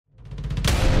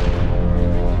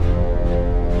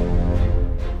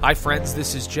Hi friends,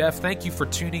 this is Geoff. Thank you for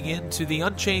tuning in to the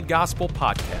Unchained Gospel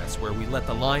podcast, where we let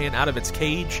the lion out of its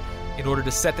cage in order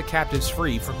to set the captives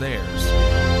free from theirs.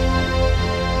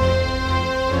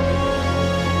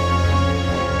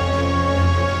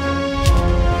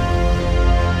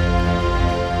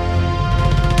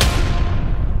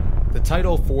 The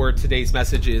title for today's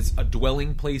message is A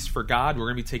Dwelling Place for God.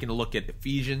 We're going to be taking a look at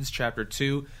Ephesians chapter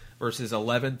 2, verses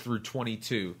 11 through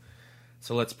 22.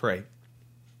 So let's pray.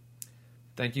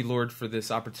 Thank you, Lord, for this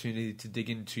opportunity to dig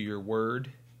into your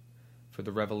word, for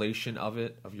the revelation of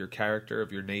it, of your character,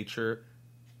 of your nature,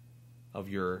 of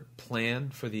your plan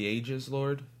for the ages,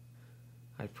 Lord.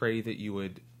 I pray that you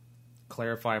would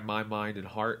clarify my mind and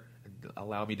heart and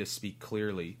allow me to speak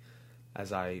clearly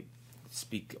as I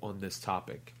speak on this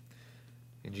topic.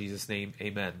 In Jesus' name,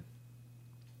 amen.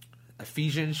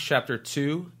 Ephesians chapter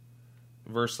 2,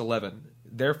 verse 11.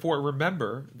 Therefore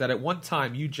remember that at one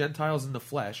time you Gentiles in the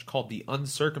flesh, called the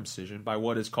uncircumcision by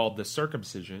what is called the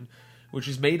circumcision, which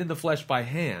is made in the flesh by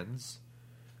hands,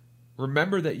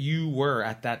 remember that you were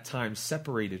at that time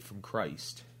separated from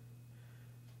Christ,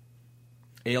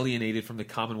 alienated from the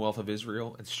commonwealth of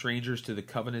Israel, and strangers to the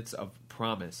covenants of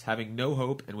promise, having no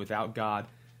hope and without God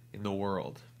in the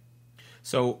world.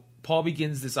 So Paul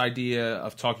begins this idea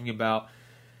of talking about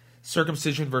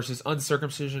circumcision versus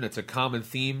uncircumcision. It's a common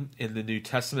theme in the New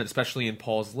Testament, especially in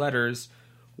Paul's letters.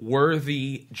 Were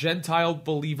the Gentile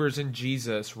believers in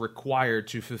Jesus required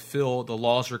to fulfill the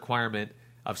law's requirement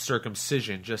of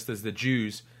circumcision, just as the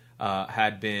Jews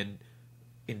had been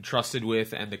entrusted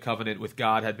with and the covenant with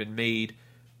God had been made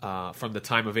from the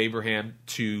time of Abraham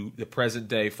to the present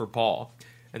day for Paul?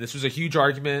 And this was a huge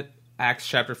argument. Acts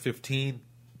chapter 15,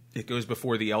 it goes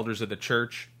before the elders of the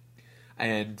church,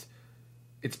 and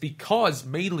it's because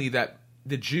mainly that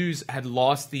the Jews had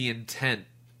lost the intent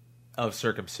of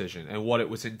circumcision and what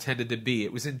it was intended to be.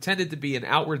 It was intended to be an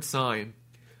outward sign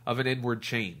of an inward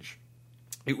change.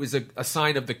 It was a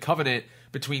sign of the covenant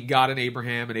between God and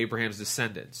Abraham's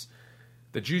descendants.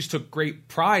 The Jews took great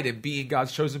pride in being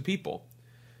God's chosen people.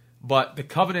 But the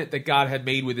covenant that God had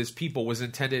made with his people was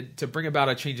intended to bring about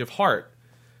a change of heart.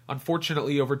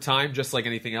 Unfortunately, over time, just like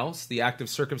anything else, the act of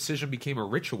circumcision became a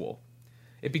ritual.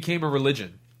 It became a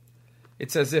religion.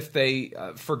 It's as if they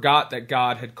forgot that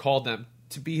God had called them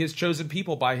to be his chosen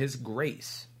people by his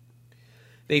grace.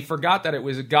 They forgot that it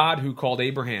was God who called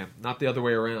Abraham, not the other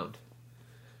way around.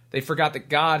 They forgot that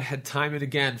God had time and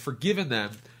again forgiven them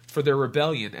for their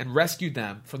rebellion and rescued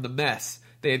them from the mess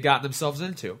they had gotten themselves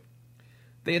into.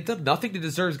 They had done nothing to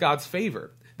deserve God's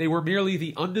favor. They were merely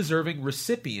the undeserving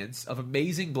recipients of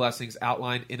amazing blessings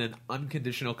outlined in an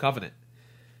unconditional covenant.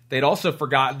 They'd also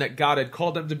forgotten that God had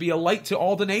called them to be a light to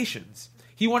all the nations.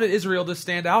 He wanted Israel to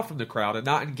stand out from the crowd and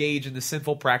not engage in the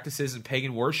sinful practices and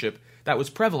pagan worship that was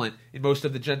prevalent in most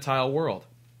of the Gentile world.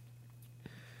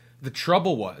 The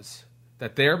trouble was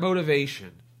that their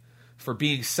motivation for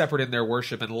being separate in their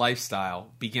worship and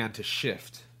lifestyle began to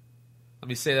shift. Let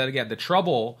me say that again. The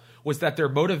trouble was that their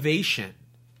motivation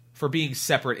for being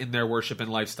separate in their worship and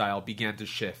lifestyle began to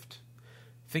shift.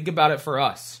 Think about it for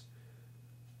us.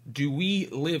 Do we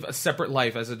live a separate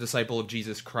life as a disciple of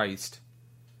Jesus Christ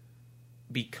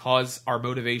because our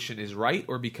motivation is right,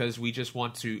 or because we just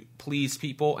want to please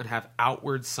people and have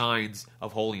outward signs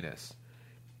of holiness?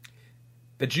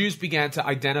 The Jews began to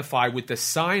identify with the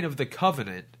sign of the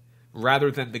covenant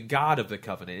rather than the God of the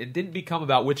covenant. It didn't become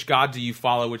about which God do you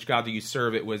follow, which God do you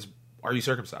serve. It was, are you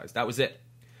circumcised? That was it.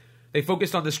 They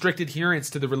focused on the strict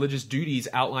adherence to the religious duties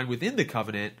outlined within the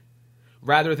covenant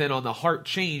rather than on the heart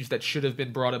change that should have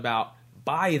been brought about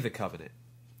by the covenant.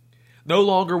 No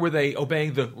longer were they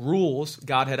obeying the rules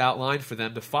God had outlined for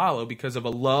them to follow because of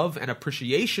a love and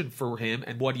appreciation for him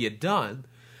and what he had done,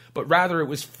 but rather it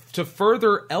was to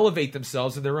further elevate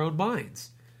themselves in their own minds.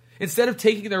 Instead of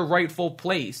taking their rightful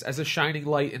place as a shining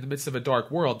light in the midst of a dark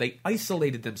world, they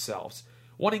isolated themselves,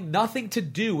 wanting nothing to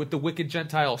do with the wicked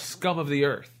Gentile scum of the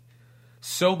earth.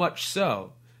 So much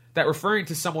so that referring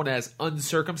to someone as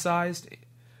uncircumcised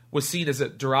was seen as a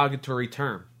derogatory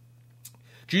term.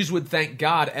 Jews would thank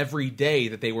God every day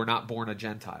that they were not born a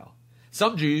Gentile.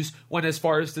 Some Jews went as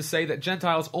far as to say that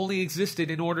Gentiles only existed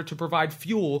in order to provide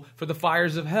fuel for the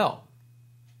fires of hell.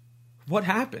 What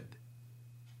happened?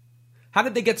 How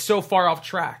did they get so far off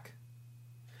track?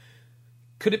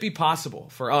 Could it be possible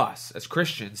for us as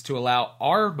Christians to allow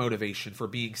our motivation for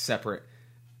being separate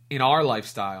in our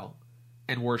lifestyle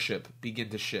and worship begin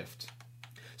to shift?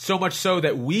 So much so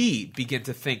that we begin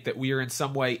to think that we are in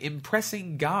some way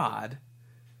impressing God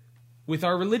with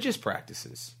our religious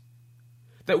practices.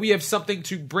 That we have something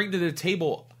to bring to the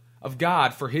table of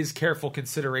God for his careful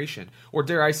consideration, or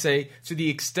dare I say, to the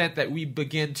extent that we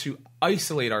begin to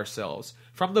isolate ourselves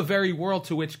from the very world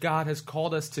to which God has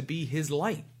called us to be his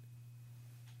light.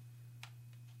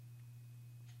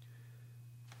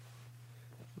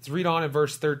 Let's read on in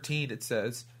verse 13. It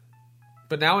says,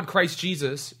 "But now in Christ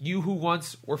Jesus, you who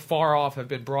once were far off have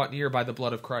been brought near by the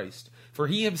blood of Christ. For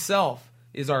he himself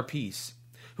is our peace,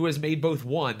 who has made both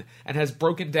one and has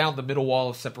broken down the middle wall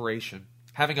of separation,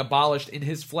 having abolished in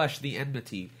his flesh the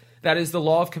enmity, that is, the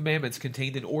law of commandments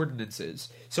contained in ordinances,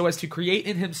 so as to create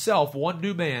in himself one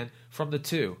new man from the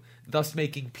two, thus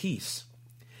making peace,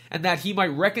 and that he might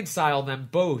reconcile them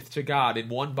both to God in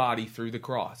one body through the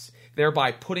cross,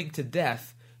 thereby putting to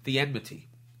death the enmity."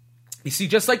 You see,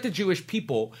 just like the Jewish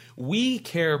people, we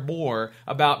care more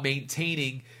about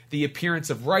maintaining the appearance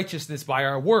of righteousness by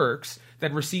our works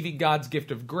than receiving God's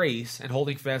gift of grace and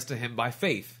holding fast to him by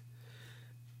faith.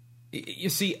 You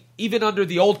see, even under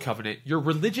the Old Covenant, your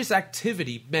religious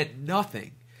activity meant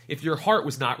nothing if your heart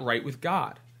was not right with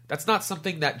God. That's not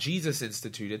something that Jesus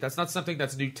instituted. That's not something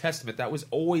that's New Testament. That was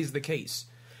always the case.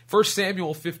 1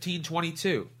 Samuel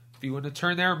 15:22. If you want to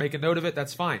turn there and make a note of it,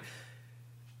 that's fine.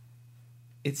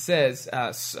 It says,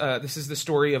 this is the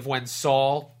story of when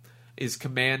Saul is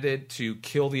commanded to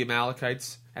kill the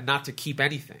Amalekites and not to keep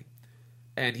anything.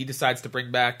 And he decides to bring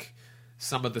back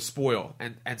some of the spoil.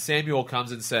 And Samuel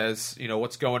comes and says,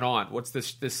 what's going on? What's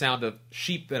this sound of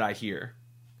sheep that I hear?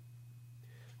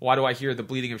 Why do I hear the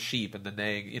bleating of sheep and the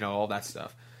neighing, all that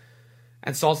stuff?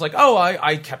 And Saul's like,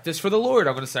 I kept this for the Lord.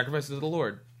 I'm going to sacrifice it to the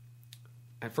Lord.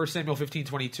 And 1 Samuel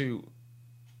 15:22,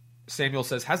 Samuel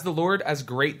says, "Has the Lord as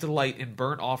great delight in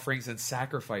burnt offerings and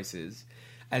sacrifices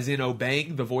as in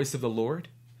obeying the voice of the Lord?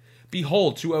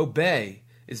 Behold, to obey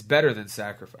is better than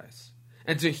sacrifice,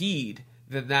 and to heed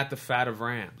than that the fat of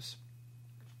rams."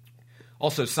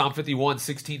 Also, Psalm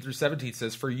 51:16-17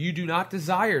 says, "For you do not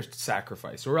desire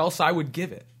sacrifice, or else I would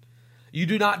give it. You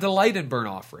do not delight in burnt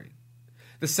offering.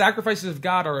 The sacrifices of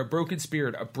God are a broken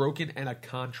spirit, a broken and a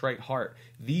contrite heart.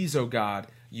 These, O God,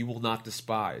 you will not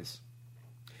despise."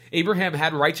 Abraham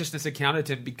had righteousness accounted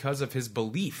to him because of his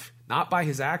belief, not by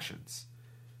his actions.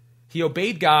 He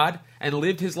obeyed God and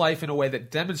lived his life in a way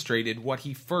that demonstrated what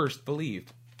he first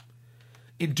believed.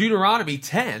 In Deuteronomy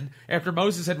 10, after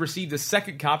Moses had received a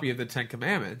second copy of the Ten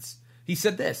Commandments, he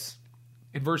said this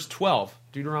in verse 12,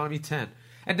 Deuteronomy 10.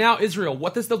 "And now, Israel,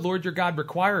 what does the Lord your God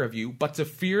require of you but to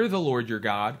fear the Lord your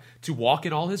God, to walk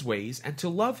in all his ways, and to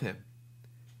love him?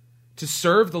 To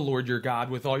serve the Lord your God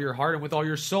with all your heart and with all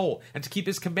your soul, and to keep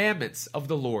his commandments of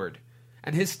the Lord,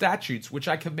 and his statutes, which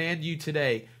I command you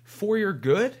today, for your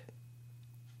good?"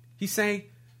 He's saying,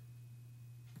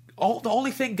 the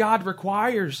only thing God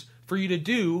requires for you to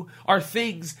do are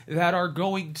things that are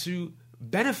going to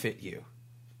benefit you.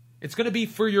 It's going to be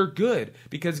for your good,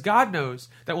 because God knows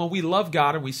that when we love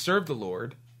God and we serve the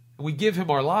Lord, and we give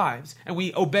him our lives, and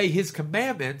we obey his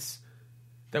commandments,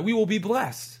 that we will be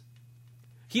blessed.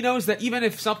 He knows that even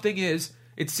if something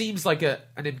it seems like an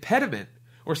impediment,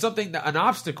 or something, an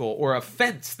obstacle, or a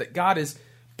fence that God is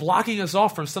blocking us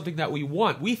off from something that we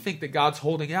want, we think that God's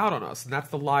holding out on us, and that's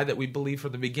the lie that we believe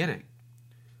from the beginning.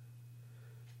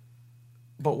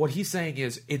 But what he's saying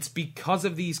is, it's because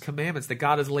of these commandments that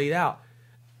God has laid out.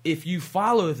 If you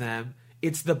follow them,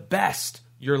 it's the best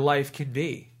your life can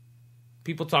be.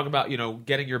 People talk about,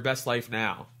 getting your best life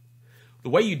now. The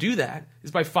way you do that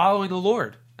is by following the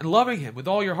Lord and loving him with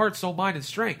all your heart, soul, mind, and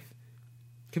strength.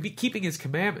 It can be keeping his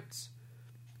commandments.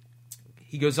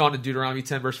 He goes on in Deuteronomy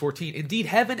 10, verse 14, "Indeed,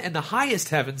 heaven and the highest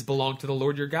heavens belong to the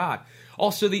Lord your God,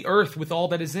 also the earth with all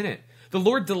that is in it. The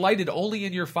Lord delighted only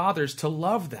in your fathers to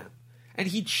love them, and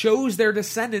he chose their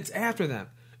descendants after them,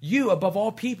 you above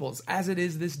all peoples, as it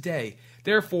is this day.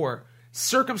 Therefore,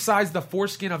 circumcise the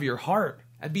foreskin of your heart,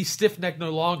 and be stiff-necked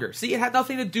no longer." See, it had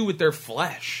nothing to do with their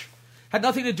flesh. It had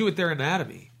nothing to do with their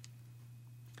anatomy.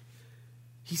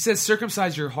 He says,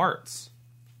 circumcise your hearts.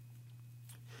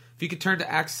 If you could turn to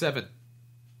Acts 7.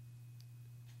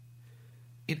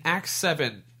 In Acts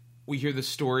 7, we hear the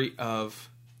story of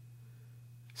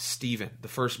Stephen, the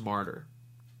first martyr.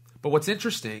 But what's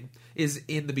interesting is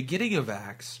in the beginning of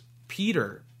Acts,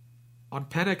 Peter, on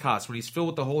Pentecost, when he's filled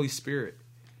with the Holy Spirit,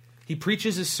 he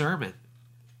preaches his sermon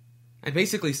and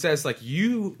basically says,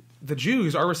 you, the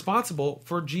Jews, are responsible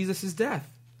for Jesus' death.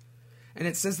 And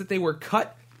it says that they were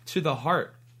cut to the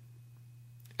heart,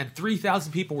 and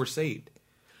 3,000 people were saved.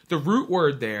 The root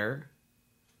word there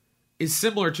is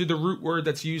similar to the root word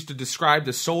that's used to describe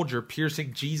the soldier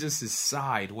piercing Jesus'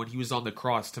 side when he was on the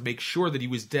cross to make sure that he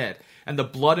was dead, and the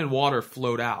blood and water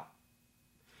flowed out.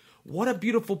 What a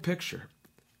beautiful picture.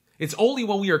 It's only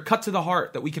when we are cut to the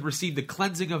heart that we can receive the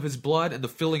cleansing of his blood and the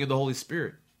filling of the Holy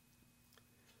Spirit.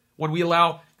 When we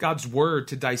allow God's word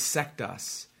to dissect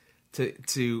us,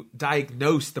 to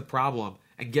diagnose the problem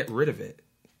and get rid of it.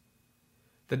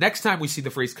 The next time we see the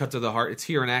phrase cut to the heart, it's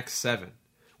here in Acts 7,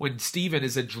 when Stephen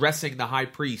is addressing the high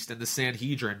priest and the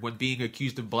Sanhedrin when being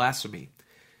accused of blasphemy.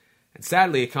 And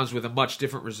sadly, it comes with a much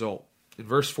different result. In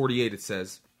verse 48 it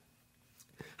says,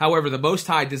 "However, the Most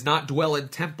High does not dwell in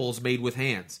temples made with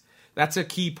hands." That's a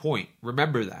key point.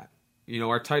 Remember that.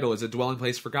 Our title is a dwelling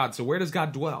place for God. So where does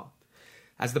God dwell?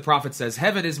 As the prophet says,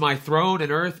 "Heaven is my throne and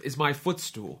earth is my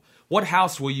footstool. What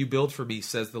house will you build for me,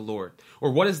 says the Lord?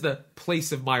 Or what is the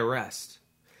place of my rest?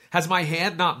 Has my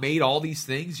hand not made all these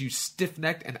things, you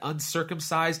stiff-necked and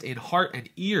uncircumcised in heart and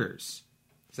ears?"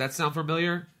 Does that sound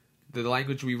familiar? The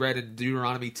language we read in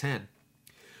Deuteronomy 10.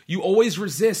 "You always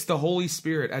resist the Holy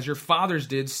Spirit, as your fathers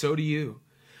did, so do you.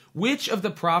 Which of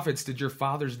the prophets did your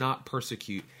fathers not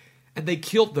persecute? And they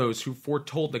killed those who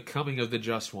foretold the coming of the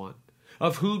Just One,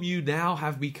 of whom you now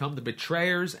have become the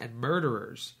betrayers and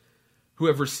murderers, who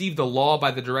have received the law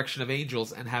by the direction of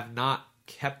angels and have not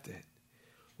kept it.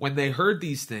 When they heard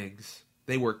these things,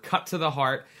 they were cut to the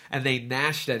heart, and they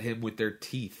gnashed at him with their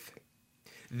teeth."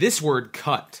 This word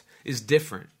cut is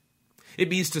different. It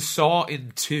means to saw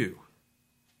in two.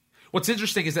 What's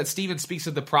interesting is that Stephen speaks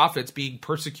of the prophets being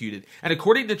persecuted. And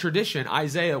according to tradition,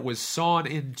 Isaiah was sawn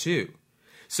in two.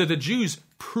 So the Jews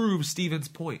proved Stephen's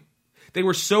point. They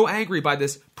were so angry by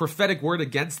this prophetic word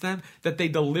against them that they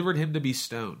delivered him to be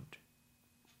stoned.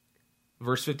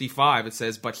 Verse 55, it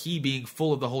says, "But he, being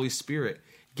full of the Holy Spirit,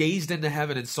 gazed into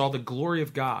heaven and saw the glory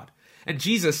of God, and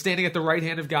Jesus standing at the right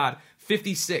hand of God,"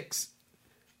 56,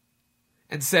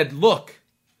 "and said, Look,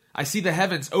 I see the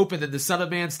heavens opened and the Son of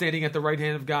Man standing at the right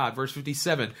hand of God." Verse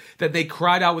 57, "Then they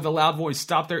cried out with a loud voice,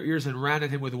 stopped their ears, and ran at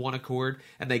him with one accord,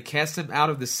 and they cast him out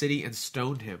of the city and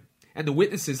stoned him. And the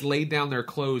witnesses laid down their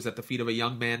clothes at the feet of a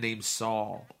young man named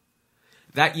Saul."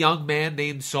 That young man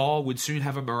named Saul would soon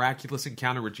have a miraculous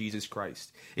encounter with Jesus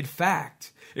Christ. In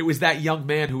fact, it was that young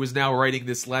man who was now writing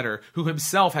this letter, who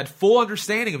himself had full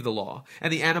understanding of the law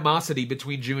and the animosity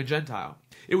between Jew and Gentile.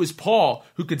 It was Paul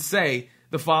who could say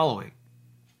the following,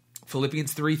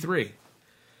 Philippians 3:3,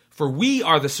 "For we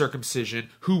are the circumcision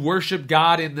who worship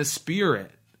God in the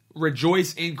Spirit,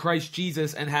 rejoice in Christ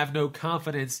Jesus, and have no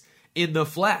confidence in the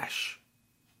flesh."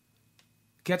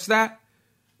 Catch that?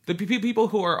 The people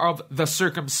who are of the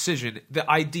circumcision, the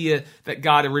idea that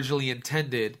God originally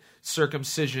intended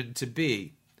circumcision to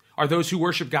be, are those who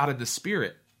worship God in the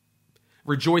Spirit,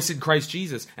 rejoice in Christ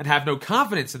Jesus, and have no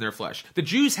confidence in their flesh. The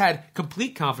Jews had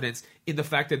complete confidence in the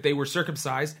fact that they were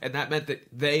circumcised, and that meant that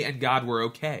they and God were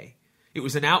okay. It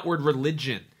was an outward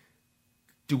religion.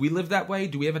 Do we live that way?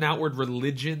 Do we have an outward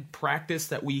religion practice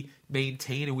that we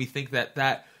maintain, and we think that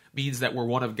that means that we're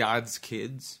one of God's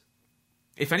kids?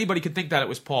 If anybody could think that, it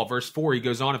was Paul. Verse 4, he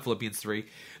goes on in Philippians 3,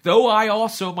 "Though I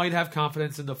also might have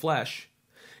confidence in the flesh.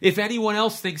 If anyone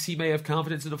else thinks he may have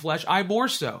confidence in the flesh, I more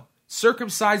so.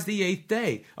 Circumcised the 8th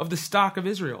day, of the stock of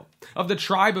Israel, of the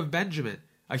tribe of Benjamin,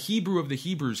 a Hebrew of the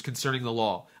Hebrews concerning the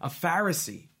law, a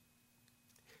Pharisee.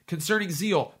 Concerning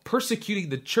zeal, persecuting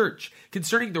the church,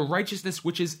 concerning the righteousness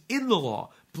which is in the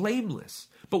law, blameless.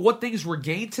 But what things were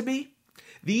gained to me?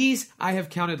 These I have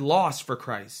counted loss for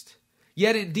Christ.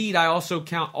 Yet indeed I also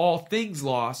count all things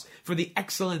loss for the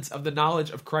excellence of the knowledge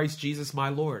of Christ Jesus my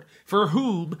Lord, for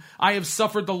whom I have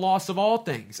suffered the loss of all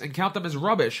things, and count them as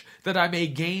rubbish, that I may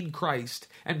gain Christ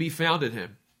and be found in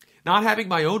him, not having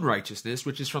my own righteousness,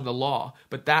 which is from the law,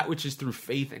 but that which is through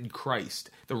faith in Christ,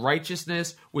 the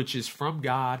righteousness which is from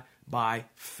God by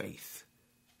faith.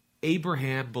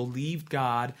 Abraham believed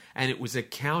God, and it was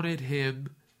accounted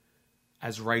him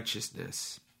as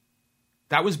righteousness."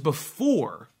 That was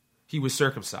before he was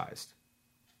circumcised.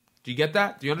 Do you get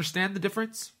that? Do you understand the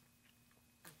difference?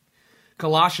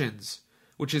 Colossians,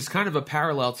 which is kind of a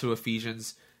parallel to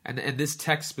Ephesians, and this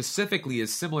text specifically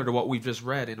is similar to what we've just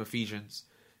read in Ephesians.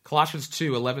 Colossians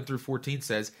 2:11 through 14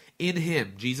 says, "In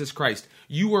him, Jesus Christ,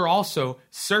 you were also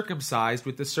circumcised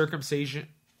with the circumcision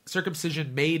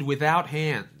made without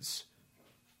hands,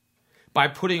 by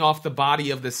putting off the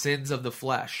body of the sins of the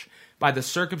flesh, by the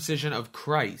circumcision of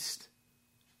Christ."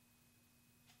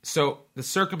 So the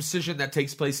circumcision that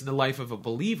takes place in the life of a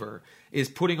believer is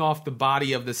putting off the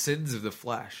body of the sins of the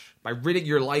flesh, by ridding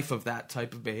your life of that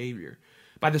type of behavior.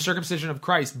 By the circumcision of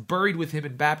Christ, buried with him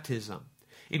in baptism,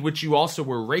 in which you also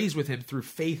were raised with him through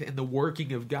faith in the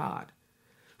working of God,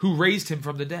 who raised him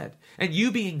from the dead. And you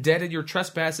being dead in your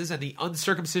trespasses and the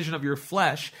uncircumcision of your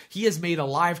flesh, he has made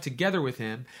alive together with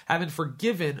him, having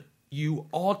forgiven you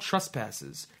all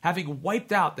trespasses, having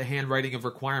wiped out the handwriting of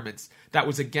requirements that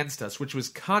was against us, which was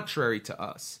contrary to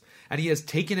us. And he has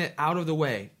taken it out of the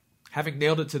way, having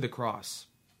nailed it to the cross.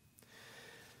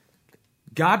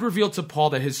 God revealed to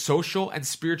Paul that his social and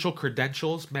spiritual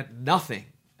credentials meant nothing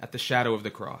at the shadow of the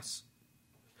cross.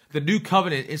 The new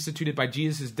covenant instituted by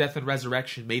Jesus' death and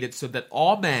resurrection made it so that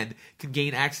all men can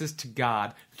gain access to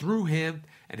God through him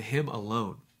and him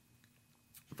alone.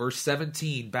 Verse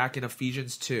 17, back in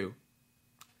Ephesians 2.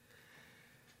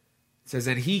 It says,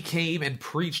 "And he came and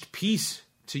preached peace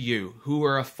to you who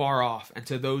were afar off and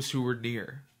to those who were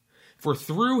near. For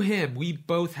through him we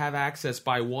both have access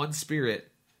by one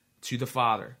Spirit to the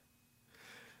Father."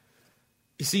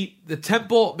 You see, the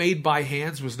temple made by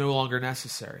hands was no longer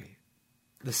necessary.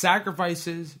 The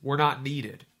sacrifices were not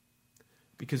needed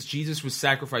because Jesus was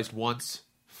sacrificed once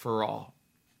for all.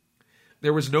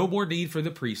 There was no more need for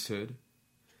the priesthood.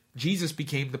 Jesus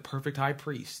became the perfect high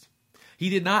priest. He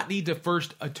did not need to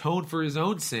first atone for his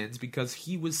own sins because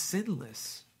he was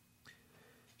sinless.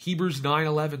 Hebrews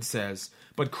 9:11 says,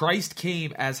 "But Christ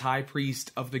came as high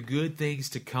priest of the good things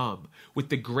to come, with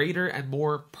the greater and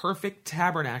more perfect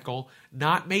tabernacle,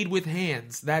 not made with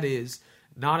hands, that is,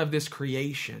 not of this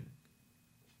creation."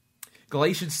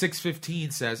 Galatians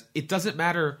 6:15 says, "It doesn't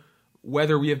matter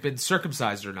whether we have been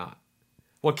circumcised or not.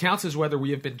 What counts is whether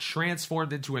we have been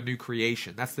transformed into a new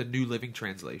creation." That's the New Living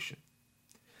Translation.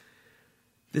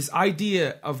 This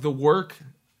idea of the work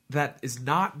that is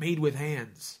not made with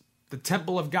hands, the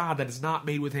temple of God that is not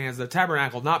made with hands, the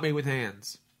tabernacle not made with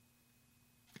hands.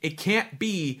 It can't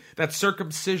be that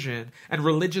circumcision and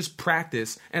religious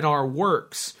practice and our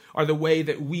works are the way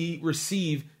that we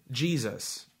receive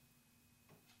Jesus.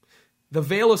 The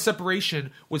veil of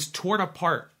separation was torn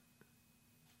apart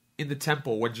in the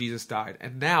temple when Jesus died,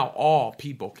 and now all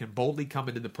people can boldly come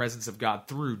into the presence of God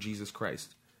through Jesus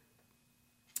Christ.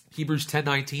 Hebrews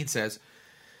 10:19 says,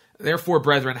 "Therefore,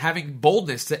 brethren, having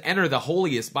boldness to enter the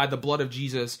holiest by the blood of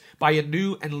Jesus, by a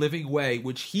new and living way,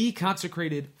 which he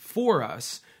consecrated for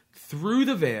us through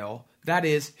the veil, that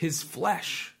is, his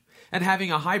flesh. And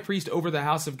having a high priest over the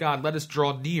house of God, let us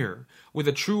draw near with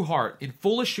a true heart, in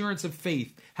full assurance of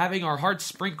faith, having our hearts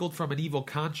sprinkled from an evil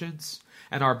conscience,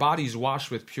 and our bodies washed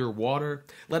with pure water.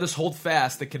 Let us hold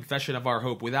fast the confession of our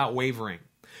hope without wavering.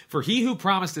 For he who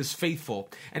promised is faithful,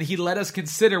 and he let us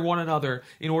consider one another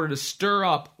in order to stir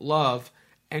up love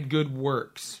and good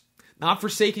works, not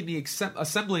forsaking the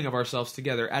assembling of ourselves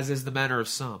together, as is the manner of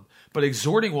some, but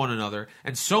exhorting one another,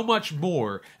 and so much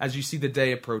more as you see the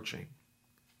day approaching."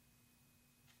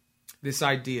 This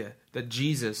idea that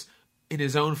Jesus, in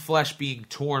his own flesh being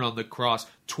torn on the cross,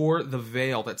 tore the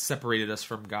veil that separated us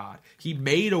from God. He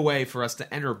made a way for us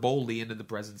to enter boldly into the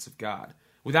presence of God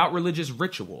without religious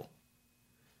ritual.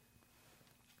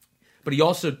 But he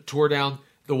also tore down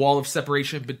the wall of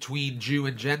separation between Jew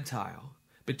and Gentile,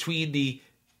 between the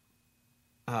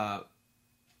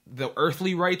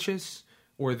earthly righteous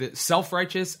or the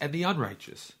self-righteous and the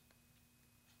unrighteous.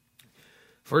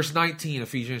 Verse 19,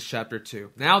 Ephesians chapter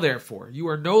 2. "Now therefore, you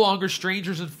are no longer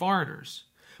strangers and foreigners,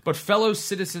 but fellow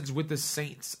citizens with the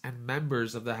saints and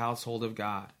members of the household of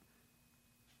God."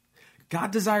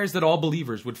 God desires that all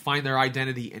believers would find their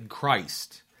identity in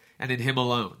Christ and in him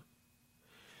alone.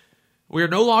 We are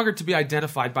no longer to be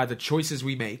identified by the choices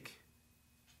we make,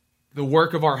 the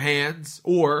work of our hands,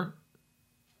 or,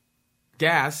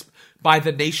 gasp, by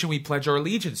the nation we pledge our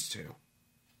allegiance to.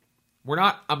 We're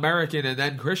not American and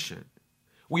then Christian.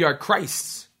 We are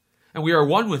Christ's, and we are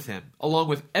one with him, along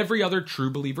with every other true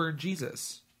believer in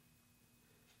Jesus.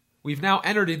 We've now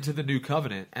entered into the new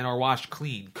covenant and are washed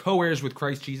clean, co-heirs with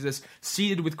Christ Jesus,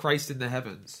 seated with Christ in the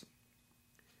heavens.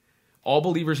 All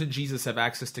believers in Jesus have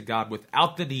access to God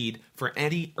without the need for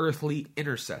any earthly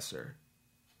intercessor.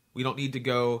 We don't need to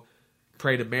go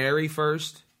pray to Mary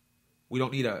first. We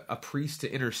don't need a priest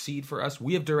to intercede for us.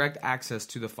 We have direct access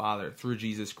to the Father through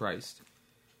Jesus Christ.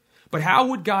 But how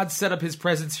would God set up his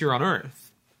presence here on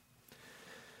earth?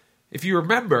 If you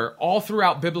remember, all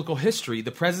throughout biblical history,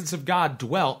 the presence of God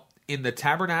dwelt in the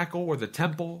tabernacle or the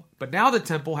temple, but now the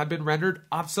temple had been rendered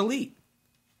obsolete.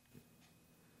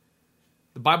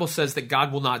 The Bible says that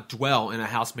God will not dwell in a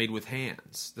house made with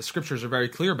hands. The scriptures are very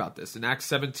clear about this. In Acts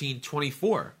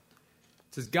 17:24,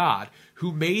 it says, "God,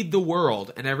 who made the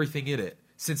world and everything in it,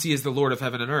 since he is the Lord of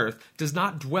heaven and earth, does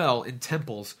not dwell in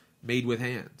temples made with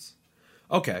hands."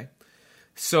 Okay,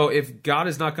 so if God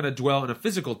is not going to dwell in a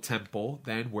physical temple,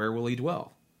 then where will he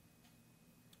dwell?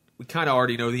 We kind of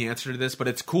already know the answer to this, but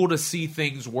it's cool to see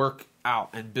things work out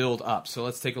and build up. So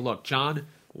let's take a look. John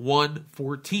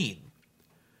 1:14.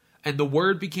 "And the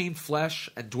Word became flesh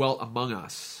and dwelt among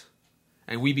us,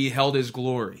 and we beheld his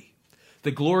glory.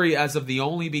 the glory as of the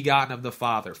only begotten of the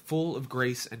Father, full of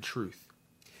grace and truth.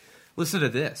 Listen to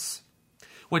this.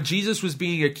 When Jesus was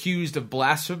being accused of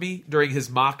blasphemy during his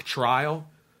mock trial,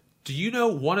 do you know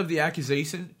one of the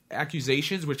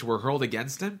accusations which were hurled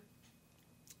against him?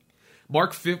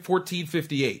 Mark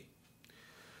 14:58.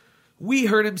 We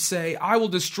heard him say, I will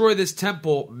destroy this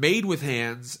temple made with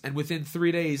hands, and within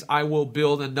 3 days I will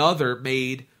build another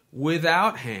made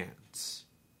without hands.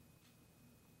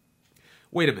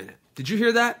 Wait a minute. Did you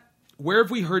hear that? Where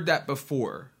have we heard that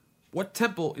before? What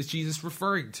temple is Jesus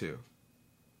referring to?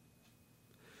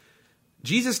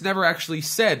 Jesus never actually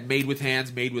said made with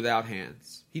hands, made without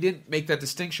hands. He didn't make that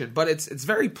distinction, but it's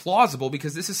very plausible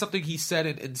because this is something he said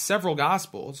in several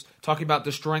Gospels, talking about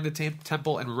destroying the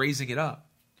temple and raising it up.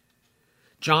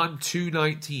 John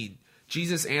 2:19,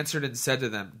 Jesus answered and said to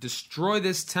them, destroy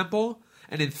this temple,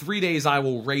 and in 3 days I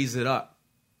will raise it up.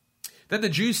 Then the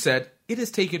Jews said, it has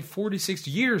taken 46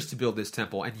 years to build this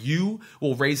temple, and you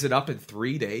will raise it up in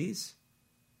 3 days?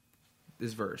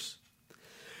 This verse.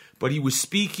 But he was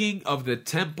speaking of the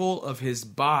temple of his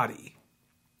body.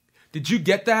 Did you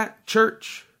get that,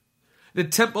 church? The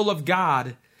temple of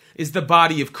God is the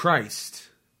body of Christ.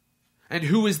 And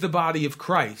who is the body of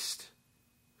Christ?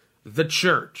 The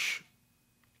church.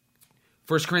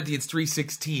 1 Corinthians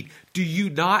 3:16. Do you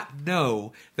not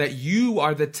know that you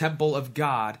are the temple of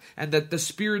God and that the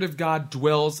Spirit of God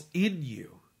dwells in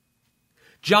you?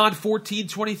 John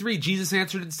 14:23. Jesus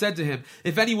answered and said to him,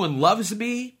 if anyone loves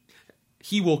me,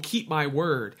 he will keep my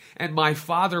word, and my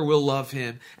Father will love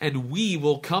him, and we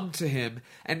will come to him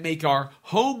and make our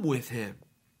home with him.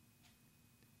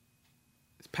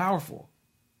 It's powerful.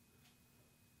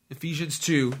 Ephesians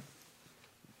 2,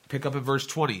 pick up in verse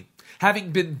 20.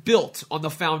 Having been built on the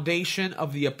foundation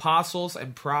of the apostles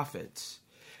and prophets,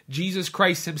 Jesus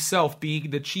Christ himself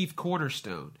being the chief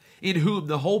cornerstone, in whom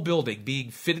the whole building being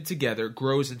fitted together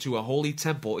grows into a holy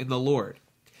temple in the Lord,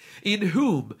 in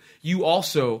whom you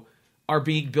also are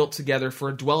being built together for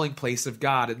a dwelling place of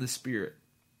God in the Spirit.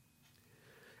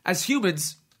 As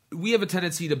humans, we have a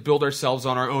tendency to build ourselves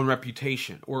on our own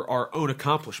reputation or our own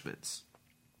accomplishments.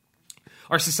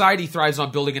 Our society thrives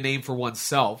on building a name for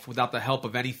oneself without the help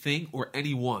of anything or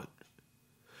anyone.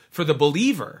 For the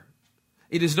believer,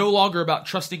 it is no longer about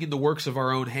trusting in the works of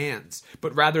our own hands,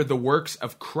 but rather the works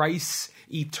of Christ's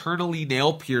eternally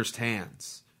nail-pierced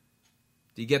hands.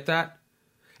 Do you get that?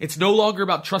 It's no longer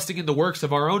about trusting in the works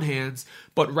of our own hands,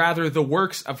 but rather the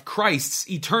works of Christ's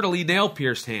eternally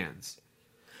nail-pierced hands.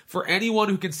 For anyone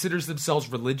who considers themselves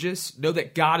religious, know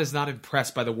that God is not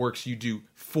impressed by the works you do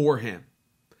for him.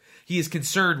 He is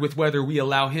concerned with whether we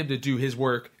allow him to do his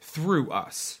work through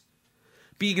us.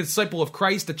 Being a disciple of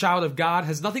Christ, a child of God,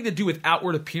 has nothing to do with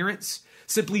outward appearance,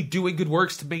 simply doing good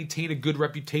works to maintain a good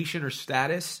reputation or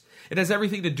status. It has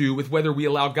everything to do with whether we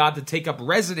allow God to take up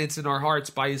residence in our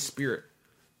hearts by his Spirit.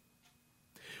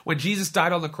 When Jesus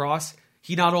died on the cross,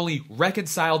 he not only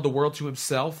reconciled the world to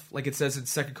himself, like it says in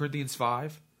 2 Corinthians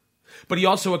 5, but he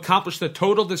also accomplished the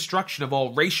total destruction of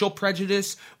all racial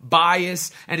prejudice,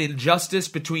 bias, and injustice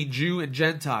between Jew and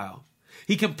Gentile.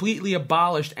 He completely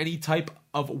abolished any type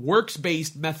of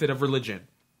works-based method of religion.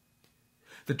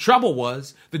 The trouble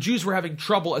was, the Jews were having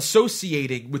trouble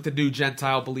associating with the new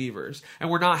Gentile believers, and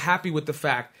were not happy with the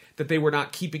fact that they were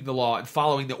not keeping the law and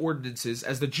following the ordinances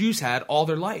as the Jews had all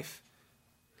their life.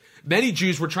 Many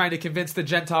Jews were trying to convince the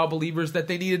Gentile believers that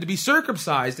they needed to be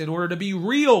circumcised in order to be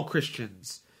real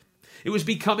Christians. It was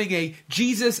becoming a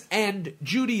Jesus and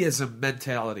Judaism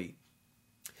mentality.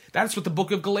 That's what the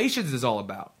book of Galatians is all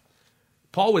about.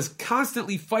 Paul was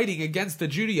constantly fighting against the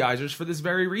Judaizers for this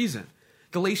very reason.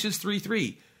 Galatians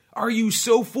 3:3. Are you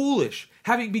so foolish?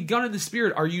 Having begun in the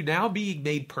Spirit, are you now being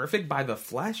made perfect by the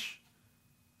flesh?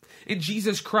 In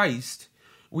Jesus Christ,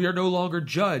 we are no longer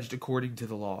judged according to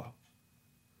the law.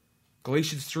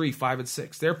 Galatians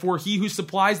 3:5-6. Therefore, he who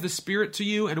supplies the Spirit to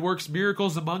you and works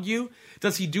miracles among you,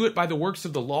 does he do it by the works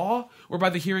of the law or by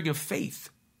the hearing of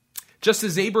faith? Just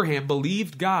as Abraham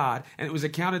believed God and it was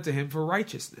accounted to him for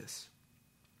righteousness.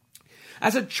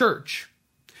 As a church,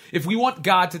 if we want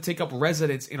God to take up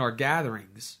residence in our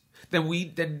gatherings,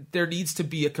 then there needs to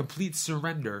be a complete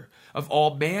surrender of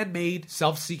all man-made,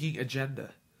 self-seeking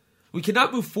agenda. We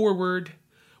cannot move forward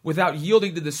without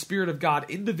yielding to the Spirit of God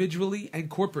individually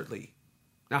and corporately.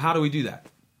 Now, how do we do that?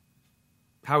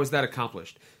 How is that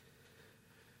accomplished?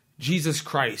 Jesus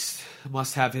Christ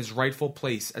must have his rightful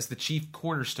place as the chief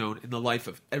cornerstone in the life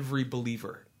of every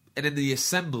believer and in the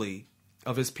assembly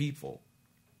of his people.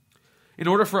 In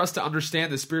order for us to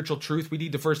understand the spiritual truth, we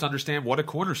need to first understand what a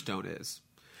cornerstone is.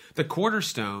 The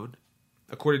cornerstone,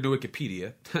 according to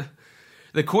Wikipedia,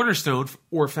 The cornerstone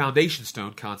or foundation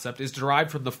stone concept is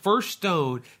derived from the first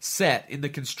stone set in the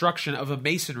construction of a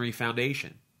masonry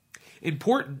foundation.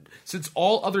 Important, since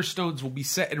all other stones will be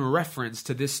set in reference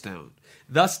to this stone,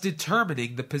 thus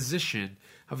determining the position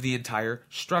of the entire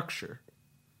structure.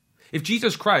 If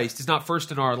Jesus Christ is not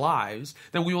first in our lives,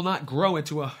 then we will not grow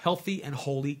into a healthy and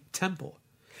holy temple.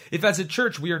 If as a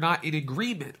church we are not in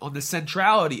agreement on the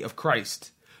centrality of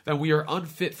Christ, then we are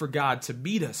unfit for God to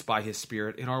meet us by His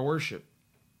Spirit in our worship.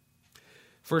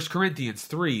 1 Corinthians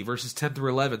 3, verses 10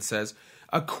 through 11 says,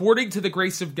 "According to the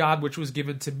grace of God which was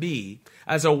given to me,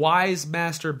 as a wise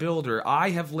master builder,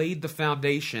 I have laid the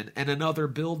foundation, and another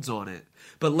builds on it.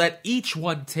 But let each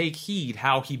one take heed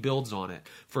how he builds on it.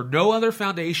 For no other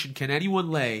foundation can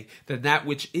anyone lay than that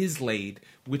which is laid,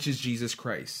 which is Jesus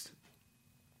Christ."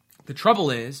 The trouble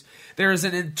is, there is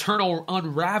an internal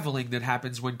unraveling that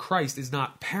happens when Christ is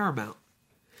not paramount.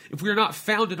 If we are not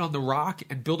founded on the rock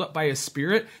and built up by His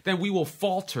Spirit, then we will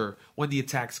falter when the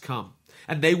attacks come.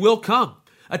 And they will come.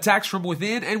 Attacks from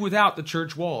within and without the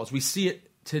church walls. We see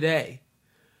it today.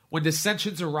 When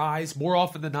dissensions arise, more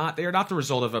often than not, they are not the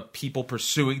result of a people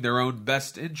pursuing their own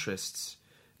best interests.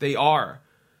 They are.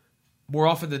 More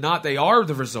often than not, they are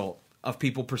the result of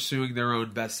people pursuing their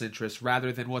own best interests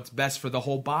rather than what's best for the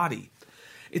whole body.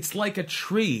 It's like a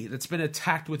tree that's been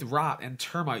attacked with rot and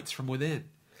termites from within.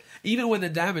 Even when the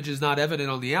damage is not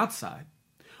evident on the outside,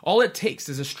 all it takes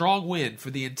is a strong wind for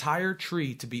the entire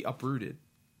tree to be uprooted.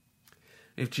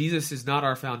 If Jesus is not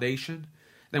our foundation,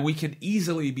 then we can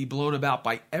easily be blown about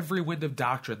by every wind of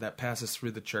doctrine that passes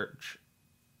through the church.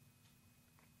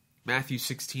 Matthew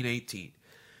 16:18.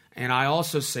 "And I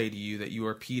also say to you that you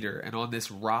are Peter, and on this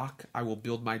rock I will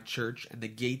build my church, and the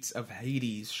gates of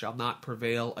Hades shall not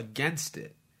prevail against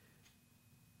it."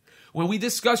 When we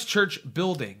discuss church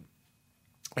building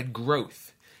and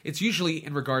growth, it's usually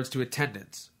in regards to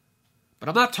attendance. But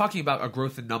I'm not talking about a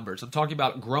growth in numbers. I'm talking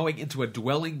about growing into a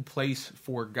dwelling place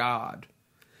for God.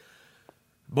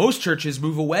 Most churches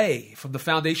move away from the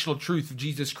foundational truth of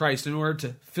Jesus Christ in order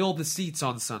to fill the seats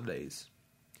on Sundays.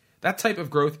 That type of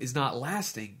growth is not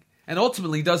lasting and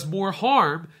ultimately does more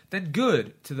harm than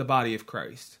good to the body of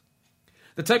Christ.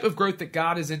 The type of growth that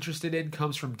God is interested in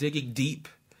comes from digging deep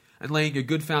and laying a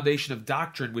good foundation of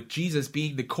doctrine, with Jesus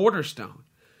being the cornerstone.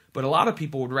 But a lot of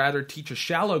people would rather teach a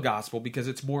shallow gospel because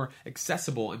it's more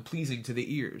accessible and pleasing to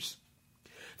the ears.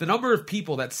 The number of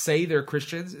people that say they're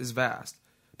Christians is vast,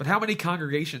 but how many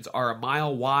congregations are a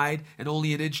mile wide and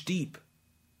only an inch deep?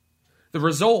 The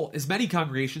result is many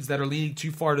congregations that are leaning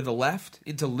too far to the left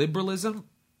into liberalism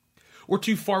or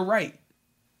too far right,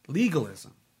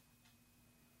 legalism.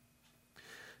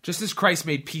 Just as Christ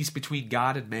made peace between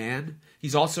God and man,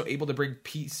 He's also able to bring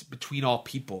peace between all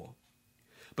people.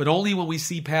 But only when we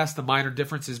see past the minor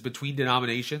differences between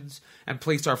denominations and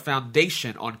place our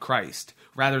foundation on Christ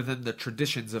rather than the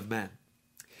traditions of men.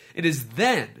 It is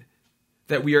then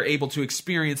that we are able to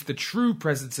experience the true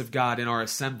presence of God in our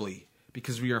assembly,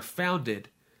 because we are founded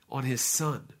on His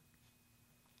Son.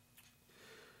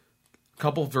 A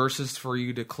couple verses for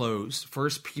you to close.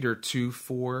 1 Peter 2,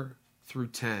 4 through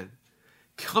 10.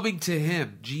 "Coming to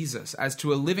Him, Jesus, as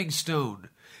to a living stone,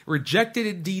 rejected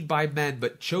indeed by men,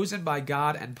 but chosen by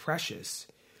God and precious.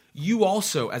 You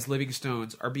also, as living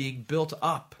stones, are being built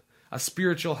up, a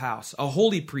spiritual house, a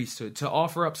holy priesthood, to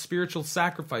offer up spiritual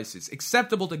sacrifices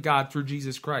acceptable to God through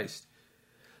Jesus Christ.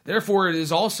 Therefore it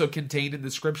is also contained in the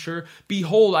Scripture,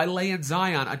 'Behold, I lay in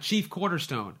Zion a chief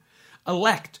cornerstone,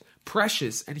 elect,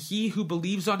 precious, and he who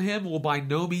believes on Him will by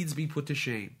no means be put to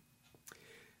shame.'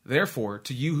 Therefore,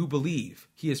 to you who believe,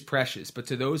 He is precious, but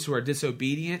to those who are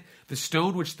disobedient, the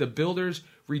stone which the builders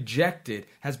rejected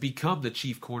has become the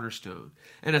chief cornerstone,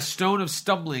 and a stone of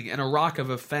stumbling and a rock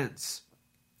of offense.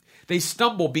 They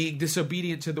stumble, being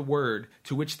disobedient to the word,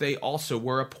 to which they also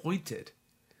were appointed.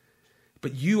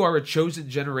 But you are a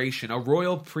chosen generation, a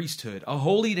royal priesthood, a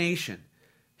holy nation,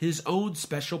 His own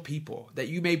special people, that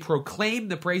you may proclaim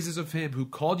the praises of Him who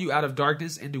called you out of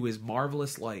darkness into His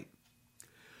marvelous light,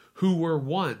 who were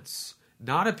once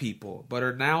not a people, but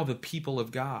are now the people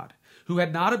of God, who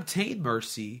had not obtained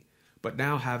mercy, but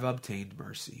now have obtained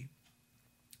mercy."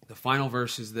 The final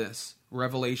verse is this,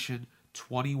 Revelation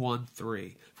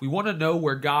 21:3. If we want to know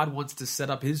where God wants to set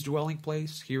up His dwelling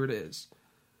place, here it is.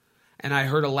 "And I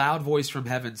heard a loud voice from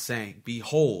heaven saying,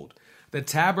 'Behold, the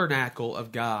tabernacle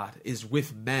of God is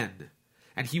with men,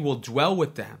 and He will dwell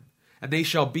with them, and they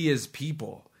shall be His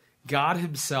people. God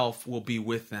Himself will be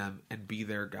with them and be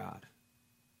their God.'"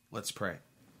 Let's pray.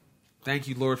 Thank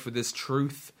you, Lord, for this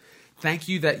truth. Thank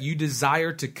you that you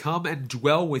desire to come and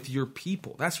dwell with your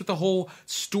people. That's what the whole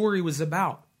story was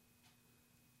about.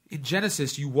 In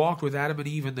Genesis, you walked with Adam and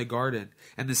Eve in the garden,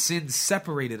 and the sin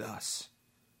separated us.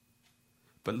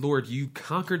 But Lord, you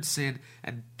conquered sin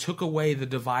and took away the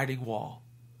dividing wall.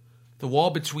 The wall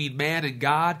between man and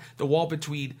God, the wall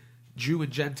between Jew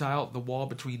and Gentile, the wall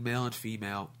between male and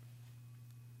female.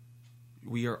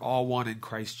 We are all one in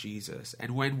Christ Jesus.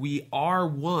 And when we are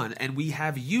one and we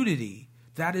have unity,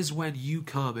 that is when you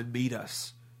come and meet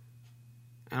us.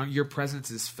 And your presence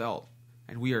is felt,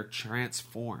 and we are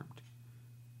transformed.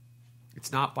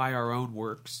 It's not by our own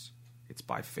works. It's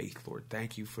by faith, Lord.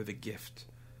 Thank you for the gift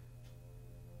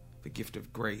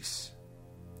of grace,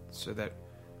 so that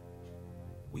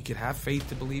we could have faith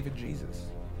to believe in Jesus.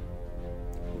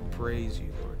 We praise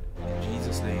you, Lord. In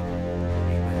Jesus' name,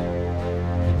 amen.